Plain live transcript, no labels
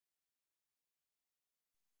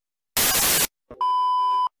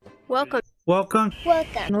Welcome. Welcome.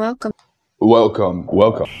 Welcome. Welcome. Welcome.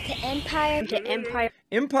 Welcome. To Empire. To Empire.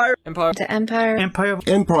 Empire. Empire. To Empire. Empire.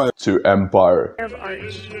 Empire. To Empire. Of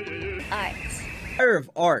Arts. Arts. Empire of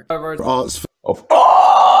Art. Arts. Of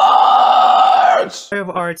Arts. Empire of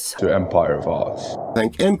Arts. To Empire of Arts.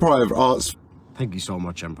 Thank Empire of Arts. Thank you so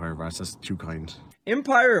much, Empire of Arts. That's too kind.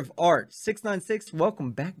 Empire of Art. 696.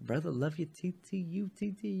 Welcome back, brother. Love you.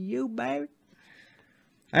 TTU, baby.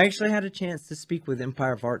 I actually had a chance to speak with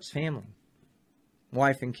Empire of Arts family.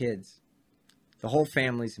 Wife and kids. The whole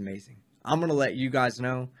family's amazing. I'm going to let you guys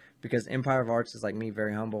know because Empire of Arts is like me,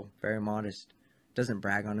 very humble, very modest. Doesn't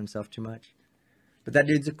brag on himself too much. But that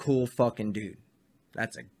dude's a cool fucking dude.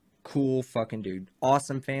 That's a cool fucking dude.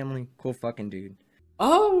 Awesome family, cool fucking dude.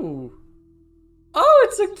 Oh,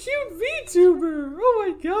 it's a cute VTuber. Oh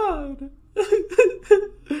my god.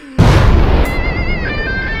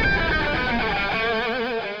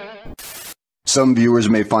 Some viewers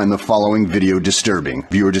may find the following video disturbing.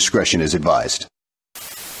 Viewer discretion is advised.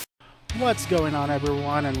 What's going on,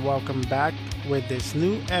 everyone, and welcome back with this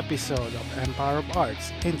new episode of Empire of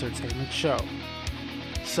Arts Entertainment Show.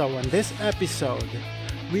 So in this episode,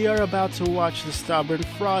 we are about to watch the stubborn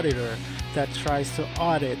frauditor that tries to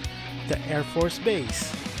audit the Air Force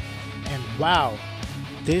Base. And wow,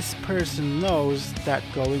 this person knows that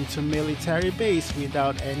going to military base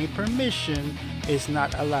without any permission is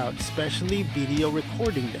not allowed, especially video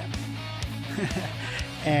recording them.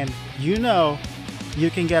 And you know, you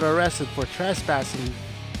can get arrested for trespassing,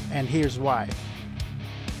 and here's why.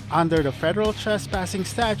 Under the federal trespassing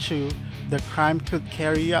statute, the crime could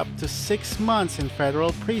carry up to 6 months in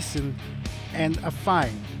federal prison and a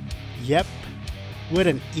fine. Yep, what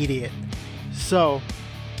an idiot. So,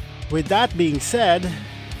 with that being said,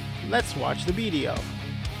 let's watch the video.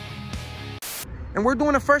 And we're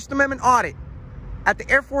doing a First Amendment audit at the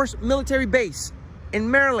Air Force military base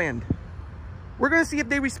in Maryland. We're going to see if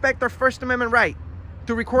they respect our First Amendment right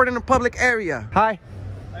to record in a public area. Hi.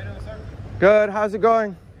 How you doing, sir? Good. How's it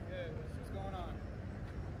going? Good. What's going on?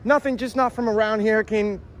 Nothing, just not from around here.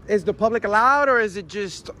 Is the public allowed, or is it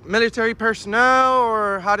just military personnel,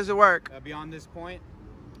 or how does it work? Beyond this point,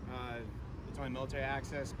 it's only military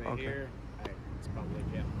access, but Okay. here, it's public,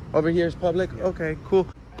 yeah. Over here is public? Yeah. Okay, cool.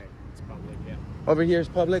 It's public, yeah. Over here is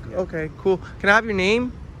public? Yeah. Okay, cool. Can I have your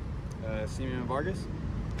name? Simeon Vargas.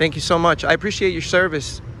 Thank you so much. I appreciate your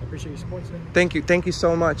service. I appreciate your support, sir. Thank you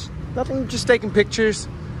so much. Nothing, just taking pictures.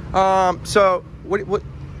 So, what?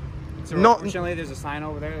 So No- unfortunately, there's a sign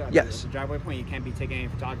over there. Yes. The driveway point, you can't be taking any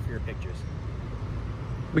photography or pictures.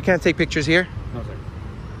 We can't take pictures here? No, sir.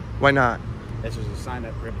 Why not? There's just a sign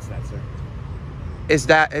that prohibits that, sir. Is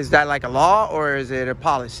that like a law, or is it a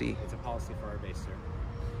policy? It's a policy for our base, sir.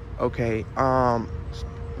 Okay. I'm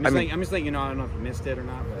just letting you know. I don't know if you missed it or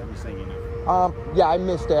not, but I'm just letting you know. Yeah, I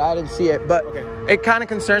missed it. I didn't see it, but Okay. it kind of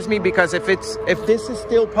concerns me because if this is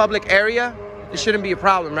still public area, it shouldn't be a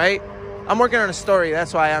problem, right? I'm working on a story.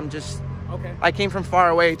 That's why I'm just. Okay. I came from far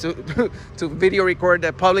away to to video record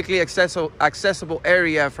the publicly accessible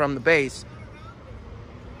area from the base.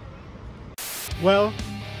 Well,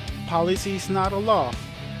 policy is not a law,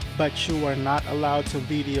 but you are not allowed to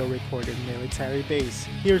video record in military base.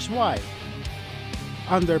 Here's why.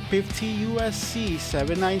 Under 50 U.S.C.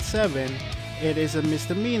 797, it is a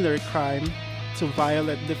misdemeanor crime to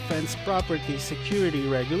violate defense property security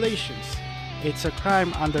regulations. It's a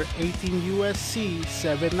crime under 18 U.S.C.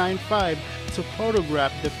 795 to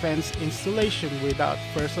photograph defense installation without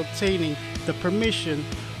first obtaining the permission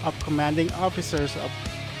of commanding officers of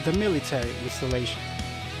the military installation.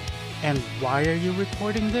 And why are you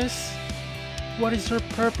recording this? What is your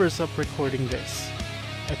purpose of recording this?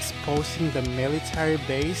 Exposing the military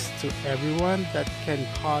base to everyone that can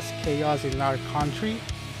cause chaos in our country?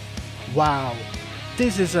 Wow,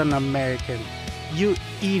 this is un-American, you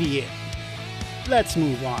idiot. Let's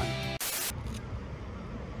move on.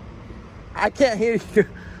 I can't hear you.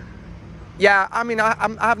 Yeah, I mean, I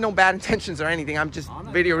have no bad intentions or anything. I'm just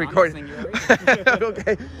video recording.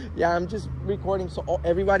 Okay. Yeah, I'm just recording so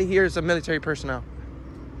everybody here is a military personnel.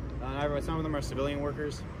 Some of them are civilian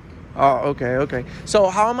workers. Oh, okay. So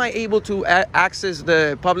how am I able to access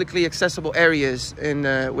the publicly accessible areas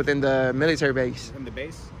within the military base? From the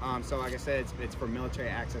base. So like I said, it's for military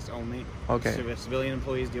access only. Okay. Civilian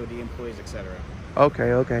employees, DoD employees, etc.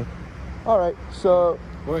 Okay. All right. So.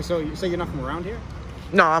 Well, so you say you're not from around here?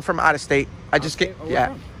 No, I'm from out of state. I just get. Oh, where Yeah.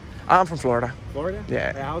 from? I'm from Florida. Florida?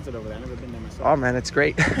 Yeah. How's it over there? I've never been there myself. Oh man, it's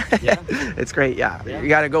great. Yeah? It's great. Yeah. You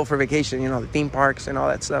gotta go for vacation. You know, the theme parks and all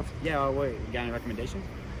that stuff. Yeah. Wait. You got any recommendations?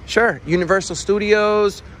 Sure. Universal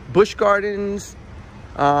Studios, Busch Gardens,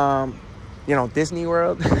 you know, Disney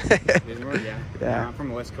World. Disney World, yeah. Yeah. I'm from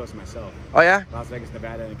the West Coast myself. Oh, yeah? Las Vegas,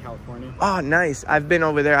 Nevada, and California. Oh, nice. I've been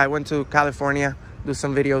over there. I went to California, do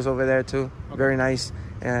some videos over there too. Okay. Very nice.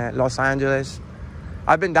 Los Angeles.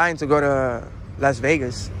 I've been dying to go to Las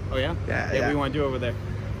Vegas. Oh, yeah? Yeah. What do you want to do over there?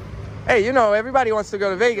 Hey, you know, everybody wants to go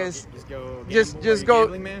to Vegas. Just go gamble? Just go.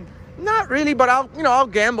 Gambling, man? Not really, but I'll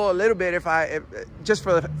gamble a little bit if just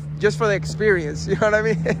for the experience. You know what I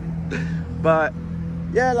mean? But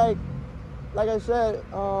yeah, like I said,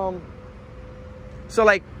 so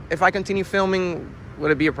like if I continue filming, would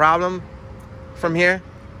it be a problem from here?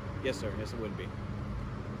 Yes, sir. Yes, it would be.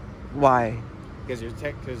 Why? Because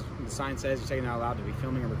the sign says you're not allowed to be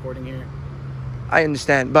filming or recording here. I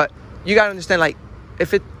understand, but you gotta understand, like,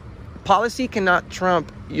 policy cannot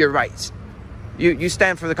trump your rights. You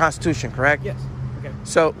stand for the Constitution, correct? Yes. Okay.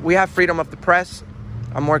 So we have freedom of the press.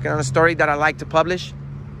 I'm working on a story that I like to publish,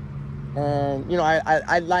 and you know,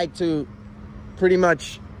 I'd like to pretty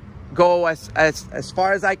much go as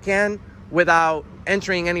far as I can without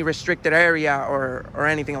entering any restricted area or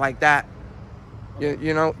anything like that. Okay.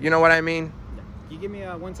 You know what I mean? Yeah. Can you give me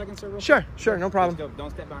 1 second, sir? Sure, no problem. Just go. Don't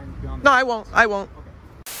step beyond. No, I won't.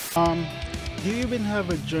 Okay. Do you even have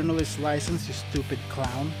a journalist license, you stupid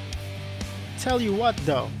clown? Tell you what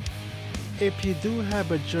though, if you do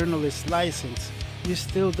have a journalist license, you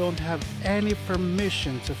still don't have any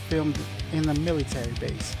permission to film in a military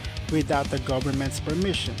base without the government's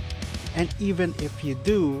permission. And even if you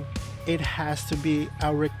do, it has to be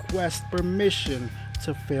a request permission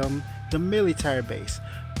to film the military base.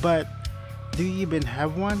 But do you even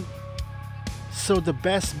have one? So the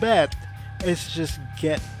best bet is just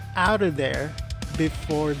get out of there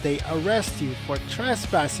before they arrest you for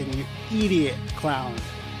trespassing, you idiot clown.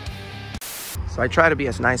 So I try to be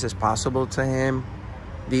as nice as possible to him.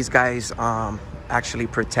 These guys actually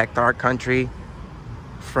protect our country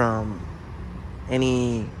from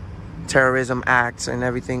any terrorism acts and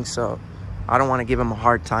everything, so I don't want to give him a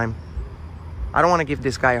hard time. I don't want to give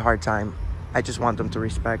this guy a hard time. I just want them to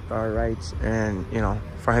respect our rights, and you know,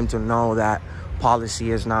 for him to know that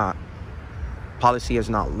policy is not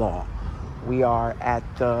law. We are at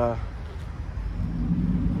the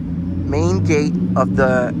main gate of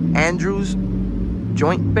the Andrews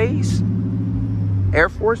Joint Base, Air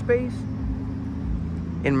Force Base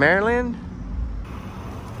in Maryland.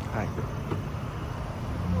 Hi.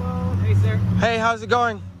 Hello. Hey, sir. Hey, how's it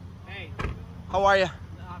going? Hey. How are you?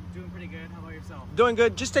 I'm doing pretty good. How about yourself? Doing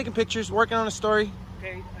good. Just taking pictures, working on a story.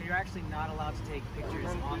 Okay, you're actually not allowed to take pictures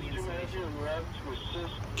on the installation.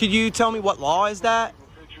 Could you tell me what law is that?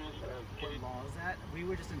 What law is that? We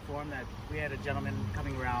were just informed that we had a gentleman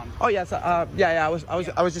coming around. Oh yes, yeah.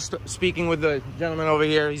 I was just speaking with the gentleman over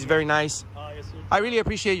here. He's very nice. Yes, sir. I really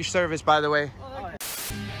appreciate your service, by the way.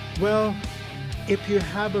 Well, if you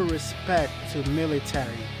have a respect to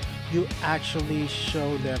military, you actually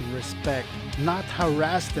show them respect, not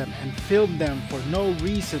harass them and film them for no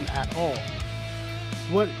reason at all.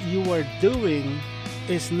 What you are doing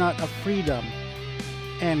is not a freedom,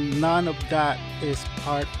 and none of that is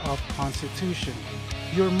part of Constitution.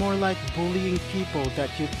 You're more like bullying people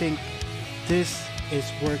that you think this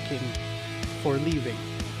is working for living.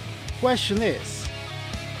 Question is,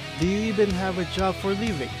 do you even have a job for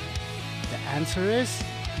living? The answer is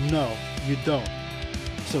no, you don't.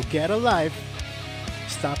 So get a life,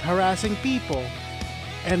 stop harassing people,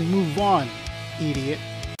 and move on, idiot.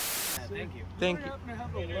 Thank you. Thank you. You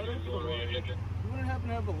wouldn't happen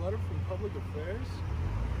to have a letter from Public Affairs?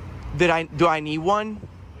 Do I need one?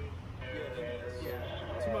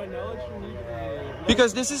 Yeah. To my knowledge, you need a...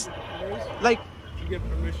 Because this is like... You get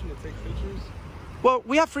permission to take pictures? Well,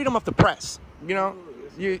 we have freedom of the press. You know,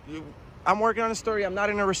 I'm working on a story. I'm not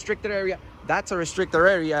in a restricted area. That's a restricted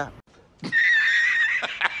area.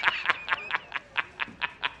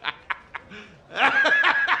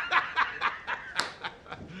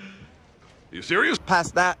 You serious?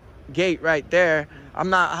 Past that gate right there, I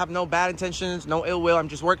have no bad intentions, no ill will. I'm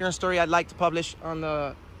just working on a story I'd like to publish on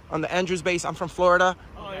the Andrews base. I'm from Florida.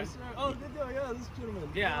 Oh, yes, sir. Oh, yeah, this gentleman.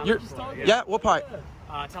 Yeah. Yeah, what part?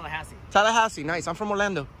 Tallahassee. Tallahassee, nice. I'm from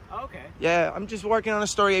Orlando. Oh, okay. Yeah, I'm just working on a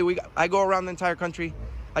story. I go around the entire country.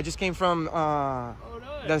 I just came from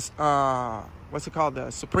nice. What's it called?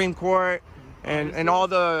 The Supreme Court and all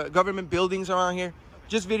the government buildings around here.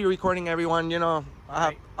 Just video recording everyone, you know.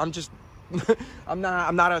 I'm just I'm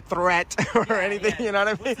not a threat or anything, you know what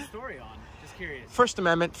I mean? What's the story on? Just curious. First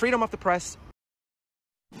Amendment, freedom of the press.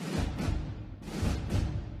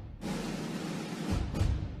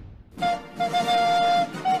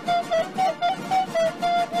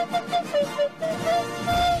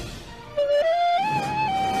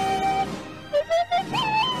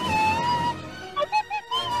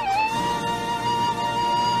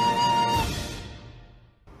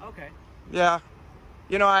 Yeah.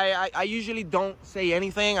 You know, I usually don't say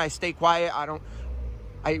anything. I stay quiet.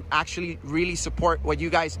 I actually really support what you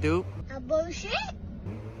guys do. Bullshit.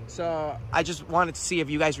 So I just wanted to see if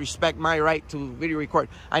you guys respect my right to video record.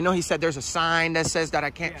 I know he said there's a sign that says that I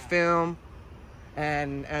can't film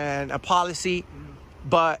and a policy,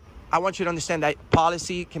 but I want you to understand that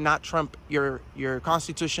policy cannot trump your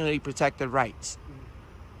constitutionally protected rights.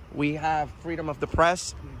 We have freedom of the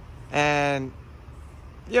press, and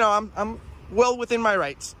you know, I'm well within my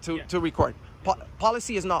rights to record.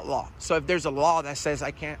 Policy is not law. So if there's a law that says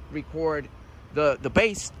I can't record the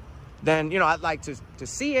base, then, you know, I'd like to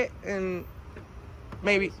see it, and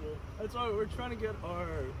maybe. That's why we're trying to get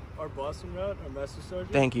our Boston route, our master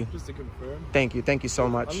sergeant. Thank you. Just to confirm. Thank you so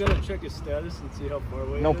much. I'm gonna check his status and see how far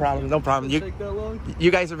away. No problem. No problem. Take that long?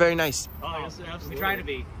 You guys are very nice. Oh, yes, absolutely. We try to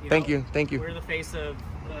be. Thank know, you. We're the face of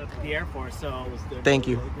the Air Force, so thank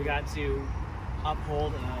you. We got to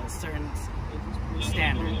uphold a certain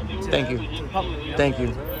standard. Thank you. To the public, you know? Thank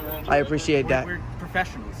you. I appreciate that. We're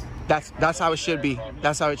professionals. That's how it should be.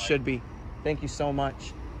 That's how it should be. Thank you so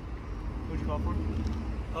much. Who'd you call for?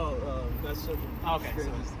 Oh, Master Sergeant. Okay.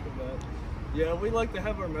 So yeah, we like to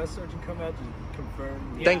have our Master Sergeant come out to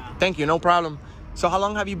confirm. Yeah. Thank you. No problem. So how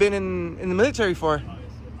long have you been in the military for?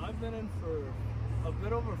 I've been in for a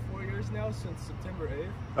bit over 4 years now, since September 8th.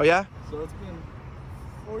 Oh yeah? So it's been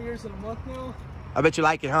 4 years and a month now. I bet you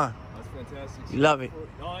like it, huh? That's fantastic. You love it.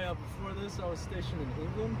 Oh yeah, before this I was stationed in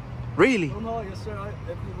England. Really? Millenhall, yes sir.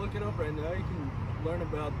 If you look it up right now, you can learn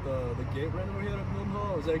about the gate runner we had at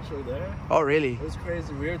Millenhall. I was actually there. Oh really? It was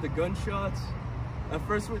crazy. We heard the gunshots. At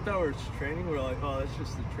first we thought we were training. We were like, oh, that's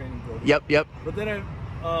just the training building. Yep. But then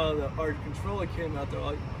our controller came out there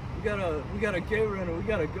like, we got a gate runner. We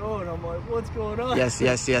gotta go. And I'm like, what's going on? Yes.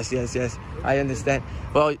 I understand.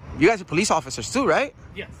 Well, you guys are police officers too, right?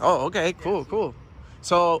 Yes. Oh, okay. Cool.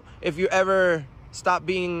 So if you ever stop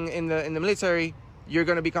being in the military, you're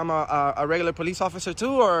gonna become a regular police officer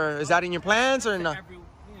too, or is that in your plans or not?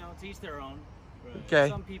 To each their own. Okay.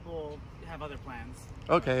 Some people have other plans.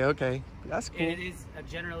 Okay. That's cool. And it is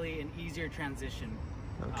generally an easier transition.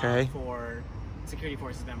 Okay. For security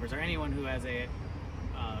forces members or anyone who has a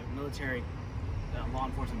military law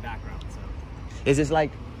enforcement background. So. Is this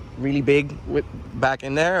like really big back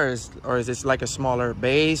in there, or is this like a smaller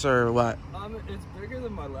base or what? It's bigger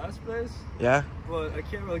than my last base. Yeah. But I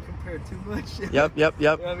can't really compare too much. Yep. Yeah,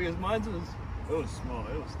 because mine was small.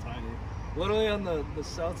 It was tiny. Literally on the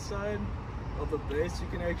south side of the base, you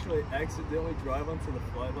can actually accidentally drive onto the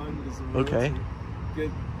flight line because the roads are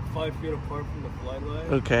good 5 feet apart from the flight line.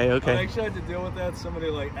 Okay. I actually had to deal with that. Somebody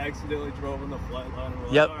like accidentally drove on the flight line. And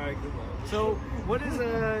we're Yep. like, all right, good luck. So what is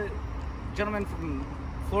a gentleman from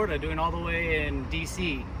Florida doing all the way in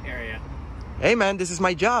DC area? Hey man, this is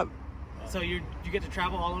my job. So you get to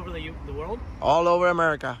travel all over the world? All over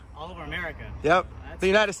America. All over America. Yep. The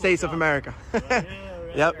United States of America.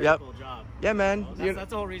 Yep. Cool job. Yeah, man. That's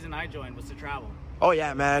the whole reason I joined, was to travel. Oh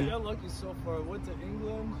yeah, man. You're lucky so far. I went to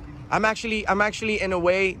England. I'm actually in a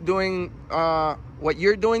way doing what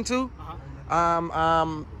you're doing too.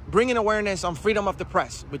 Bringing awareness on freedom of the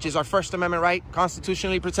press, which is our First Amendment right,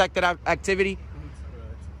 constitutionally protected activity.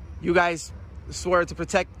 You guys swear to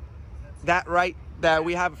protect that right, that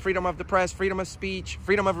we have freedom of the press, freedom of speech,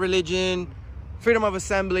 freedom of religion, freedom of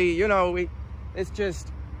assembly. You know, it's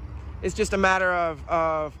just a matter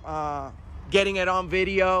of getting it on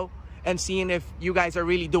video and seeing if you guys are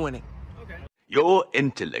really doing it. Okay. Your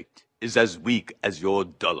intellect is as weak as your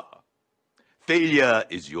dollar. Failure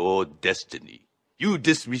is your destiny. You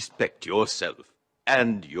disrespect yourself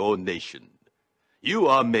and your nation. You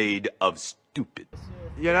are made of stupid.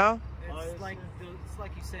 You know? It's like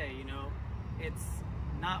you say, you know, it's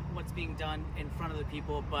not what's being done in front of the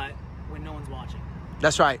people, but when no one's watching.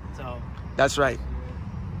 That's right. That's right.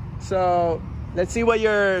 So let's see what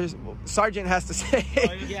your sergeant has to say.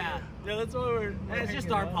 Yeah, that's what we're it's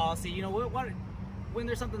just our policy. You know, when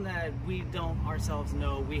there's something that we don't ourselves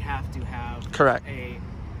know, we have to have a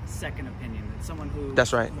second opinion. It's someone who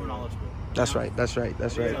That's right. more knowledgeable. That's right.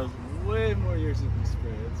 Way more years of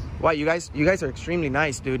experience. Wow, you guys are extremely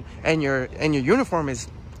nice, dude. And your uniform is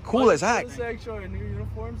cool as heck. This is actually our new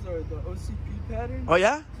uniforms are the OCP pattern. Oh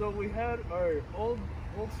yeah? So we had our old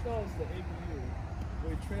style is the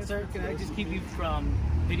ABU. Sir, can I just keep you from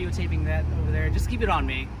videotaping that over there? Just keep it on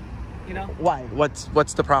me, you know? Why?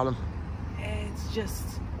 What's the problem? It's just...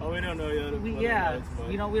 Oh, we don't know yet.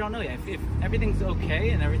 We don't know yet. If everything's okay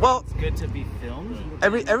and everything's good to be filmed.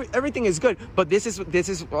 Everything is good, but this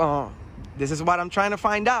is what I'm trying to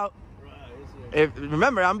find out.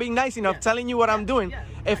 Remember, I'm being nice enough, telling you what I'm doing.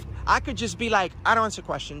 If I could just be like, I don't answer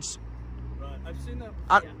questions. Right. I've seen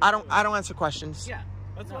that. I don't answer questions. Yeah.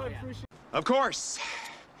 That's why I appreciate. Of course.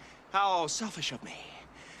 How selfish of me.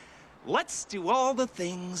 Let's do all the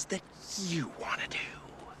things that you want to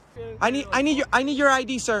do. I need your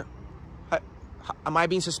ID, sir. Am I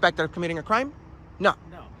being suspected of committing a crime? No.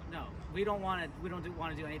 No. We don't want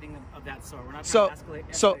to do anything of that sort. We're not trying to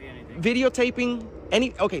escalate anything.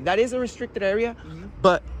 Videotaping okay, that is a restricted area,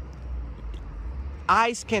 but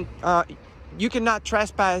eyes can you cannot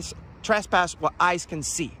trespass what eyes can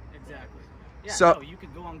see. Exactly. Yeah, so you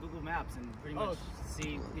could go on Google Maps and pretty much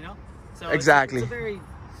see, So exactly. It's a very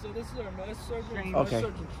So this is our master sergeant. Okay.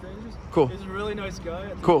 Sergeant Strangers. Cool. He's a really nice guy.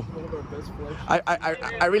 Cool. He's one of our best players.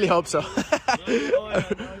 I really hope so. He's a fun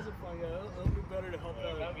guy. It'll be better to help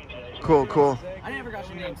out. Cool. I never got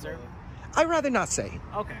your name, sir. I'd rather not say.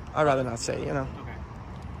 Okay. I'd rather not say, Okay.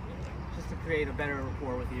 Just to create a better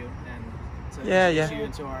rapport with you and to Yeah. you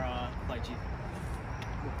into our flight chief.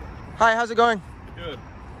 Hi, how's it going? Good.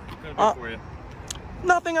 What can I do for you?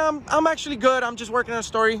 Nothing. I'm actually good. I'm just working on a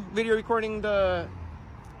story, video recording the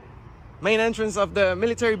main entrance of the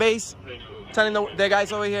military base, telling the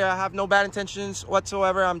guys over here I have no bad intentions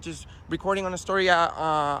whatsoever. I'm just recording on a story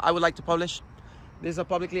I would like to publish. This is a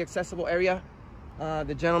publicly accessible area.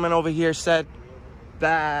 The gentleman over here said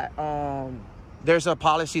that there's a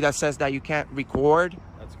policy that says that you can't record.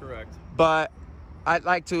 That's correct. But I'd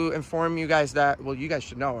like to inform you guys that, well, you guys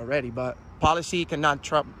should know already, but policy cannot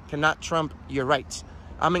trump your rights.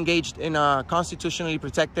 I'm engaged in a constitutionally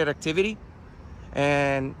protected activity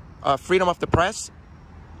and freedom of the press,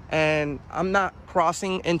 and I'm not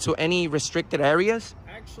crossing into any restricted areas.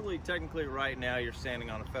 Actually, technically, right now you're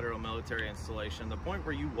standing on a federal military installation. The point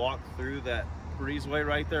where you walk through that breezeway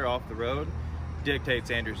right there off the road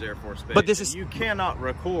dictates Andrews Air Force Base. But this is, you cannot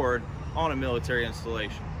record on a military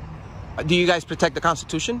installation. Do you guys protect the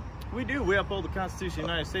Constitution? We do. We uphold the Constitution of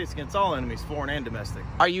the United States against all enemies, foreign and domestic.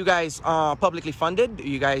 Are you guys publicly funded? Do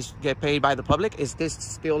you guys get paid by the public? Is this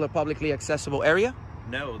still a publicly accessible area?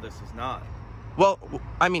 No, this is not. Well,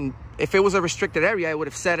 I mean, if it was a restricted area, I would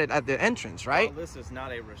have said it at the entrance, right? Well, this is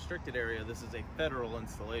not a restricted area. This is a federal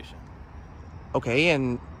installation. Okay,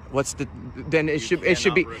 and what's the? Then it should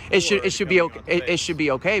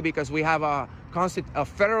be okay because we have a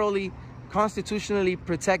federally constitutionally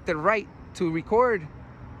protected right to record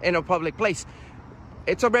in a public place.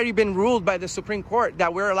 It's already been ruled by the Supreme Court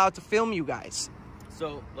that we're allowed to film you guys.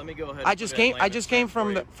 So let me go ahead. I just came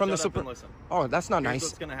from the Supreme. Oh, that's not nice.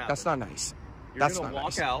 What's gonna happen. That's not nice. You're gonna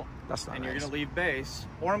walk out. That's not and nice. You're gonna leave base,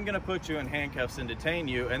 or I'm gonna put you in handcuffs and detain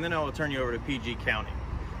you, and then I will turn you over to PG County.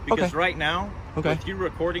 Because right now, with you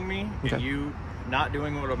recording me and you not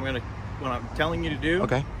doing what I'm telling you to do,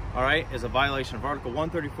 all right, is a violation of Article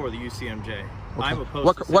 134 of the UCMJ. I'm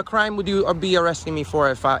opposed to what crime would you be arresting me for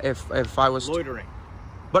if I was loitering?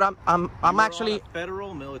 But I'm actually on a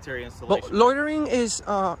federal military installation. But loitering is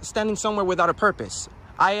standing somewhere without a purpose.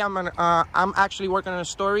 I'm actually working on a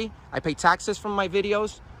story. I pay taxes from my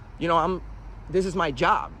videos. This is my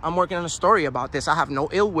job. I'm working on a story about this. I have no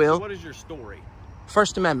ill will. So what is your story?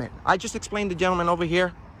 First Amendment. I just explained to the gentleman over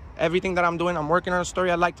here everything that I'm doing. I'm working on a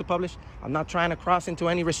story I'd like to publish. I'm not trying to cross into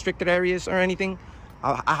any restricted areas or anything.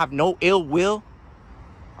 I have no ill will.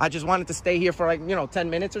 I just wanted to stay here for 10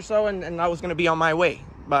 minutes or so, and I was going to be on my way.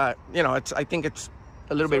 But, I think it's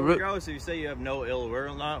a little bit rude. Regardless if you say you have no ill will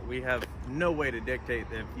or not, we have no way to dictate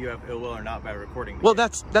if you have ill will or not by recording. Well,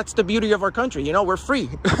 that's the beauty of our country. We're free.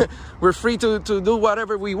 We're free to do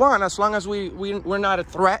whatever we want as long as we're not a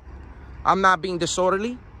threat. I'm not being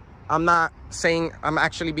disorderly. I'm not saying I'm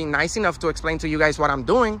actually being nice enough to explain to you guys what I'm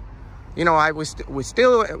doing. I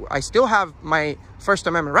still have my First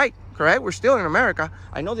Amendment right, correct? We're still in America.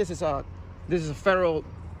 I know this is a federal,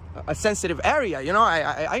 a sensitive area.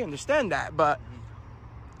 I understand that, but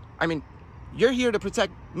I mean, you're here to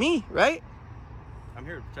protect me, right? I'm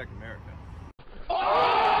here to protect America.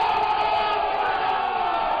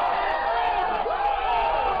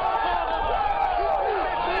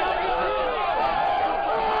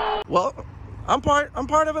 Well, I'm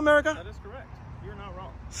part of America. That is correct. You're not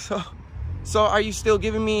wrong. So are you still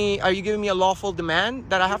giving me a lawful demand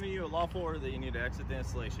that I have? I'm giving you a lawful order that you need to exit the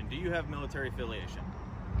installation. Do you have military affiliation?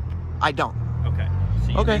 I don't. Okay.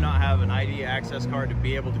 So you do not have an ID access card to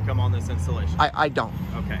be able to come on this installation? I don't.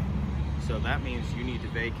 Okay. So that means you need to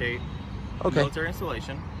vacate the military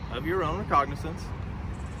installation of your own recognizance,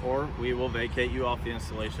 or we will vacate you off the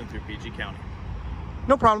installation through PG County.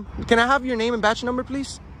 No problem. Can I have your name and badge number,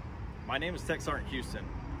 please? My name is Tech Sergeant Houston,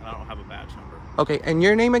 and I don't have a badge number. Okay, and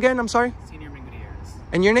your name again? I'm sorry? Senior Gutierrez.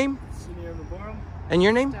 And your name? Senior Navarro. And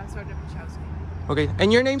your name? Staff Sergeant Pachowski. Okay,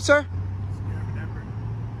 and your name, sir? Senior Bedford.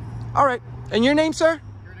 All right, and your name, sir?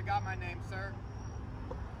 You already got my name, sir.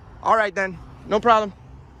 All right then, no problem.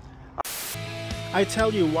 I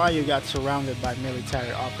tell you why you got surrounded by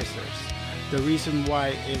military officers. The reason why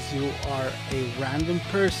is you are a random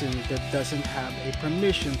person that doesn't have a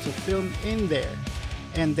permission to film in there,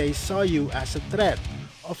 and they saw you as a threat.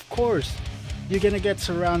 Of course, you're gonna get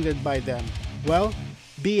surrounded by them. Well,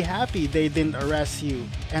 be happy they didn't arrest you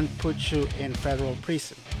and put you in federal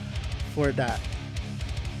prison for that.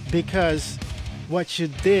 Because what you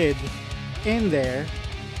did in there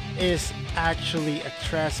is actually a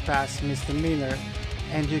trespass misdemeanor,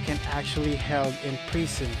 and you can actually held in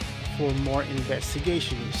prison for more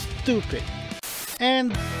investigation, you stupid.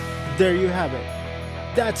 And there you have it.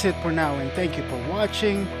 That's it for now, and thank you for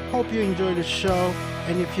watching. Hope you enjoyed the show,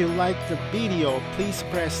 and if you like the video, please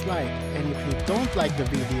press like, and if you don't like the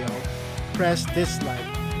video, press dislike.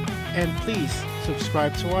 And please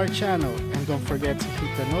subscribe to our channel, and don't forget to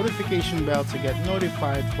hit the notification bell to get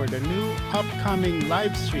notified for the new upcoming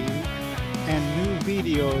live stream and new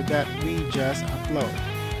video that we just upload.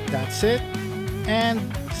 That's it, and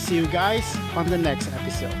see you guys on the next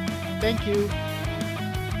episode. Thank you.